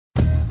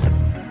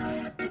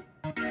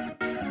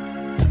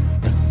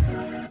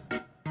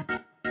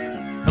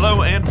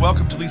And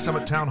welcome to Lee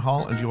Summit Town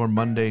Hall and your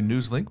Monday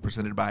News Link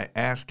presented by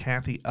Ask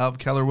Kathy of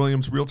Keller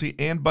Williams Realty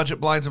and Budget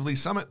Blinds of Lee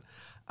Summit.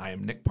 I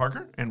am Nick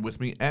Parker, and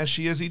with me, as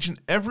she is each and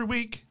every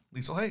week,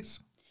 Liesl Hayes.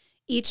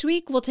 Each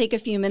week, we'll take a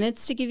few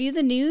minutes to give you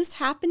the news,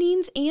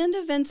 happenings, and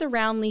events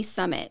around Lee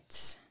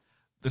Summit.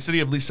 The City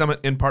of Lee Summit,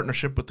 in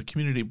partnership with the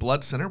Community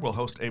Blood Center, will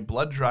host a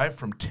blood drive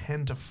from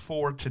 10 to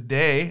 4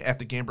 today at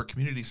the Gamber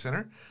Community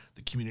Center.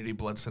 The Community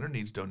Blood Center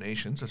needs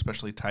donations,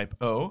 especially type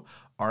O,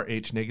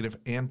 Rh negative,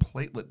 and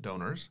platelet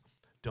donors.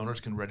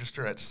 Donors can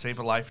register at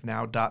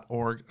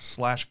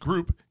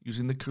savealifenow.org/group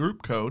using the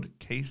group code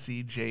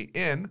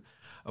KCJN.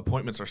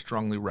 Appointments are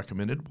strongly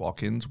recommended.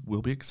 Walk-ins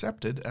will be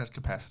accepted as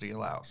capacity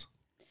allows.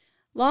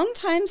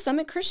 Longtime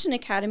Summit Christian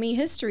Academy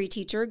history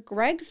teacher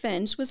Greg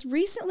Finch was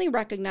recently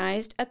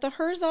recognized at the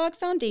Herzog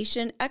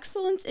Foundation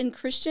Excellence in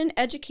Christian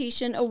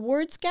Education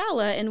Awards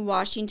Gala in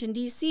Washington,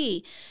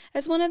 D.C.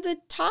 as one of the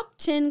top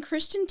 10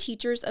 Christian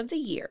teachers of the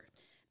year.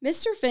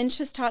 Mr. Finch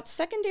has taught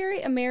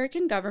secondary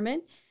American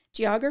government,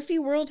 geography,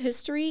 world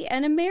history,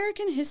 and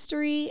American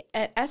history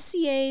at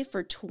SCA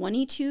for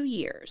 22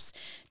 years.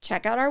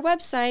 Check out our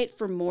website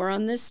for more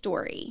on this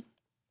story.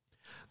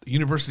 The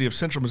University of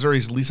Central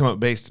Missouri's Lee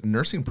Summit-based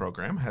nursing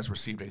program has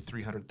received a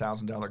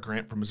 $300,000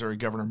 grant from Missouri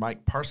Governor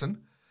Mike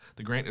Parson.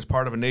 The grant is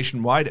part of a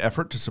nationwide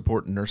effort to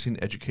support nursing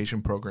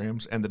education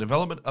programs and the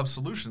development of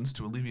solutions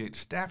to alleviate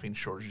staffing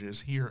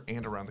shortages here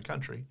and around the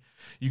country.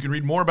 You can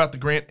read more about the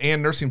grant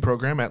and nursing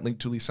program at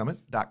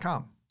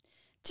linktoleesummit.com.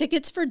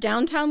 Tickets for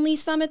Downtown Lee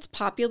Summit's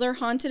popular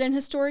Haunted and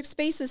Historic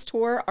Spaces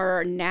tour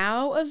are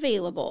now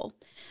available.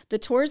 The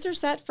tours are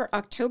set for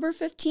October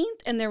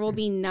 15th, and there will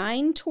be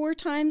 9 tour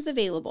times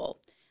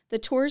available. The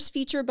tours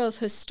feature both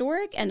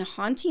historic and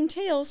haunting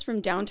tales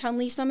from Downtown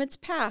Lee Summit's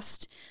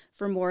past.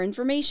 For more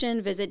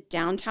information, visit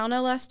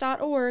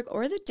downtownls.org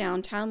or the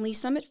Downtown Lee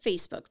Summit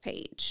Facebook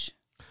page.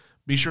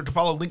 Be sure to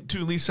follow Link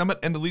to Lee Summit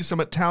and the Lee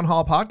Summit Town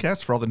Hall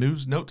podcast for all the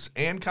news, notes,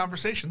 and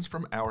conversations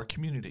from our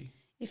community.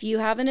 If you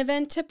have an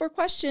event tip or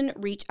question,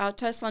 reach out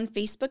to us on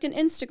Facebook and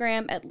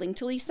Instagram at Link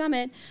to Lee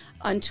Summit,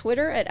 on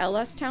Twitter at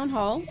LS Town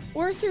Hall,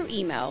 or through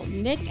email,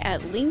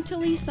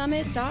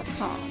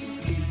 nick@linktoleesummit.com.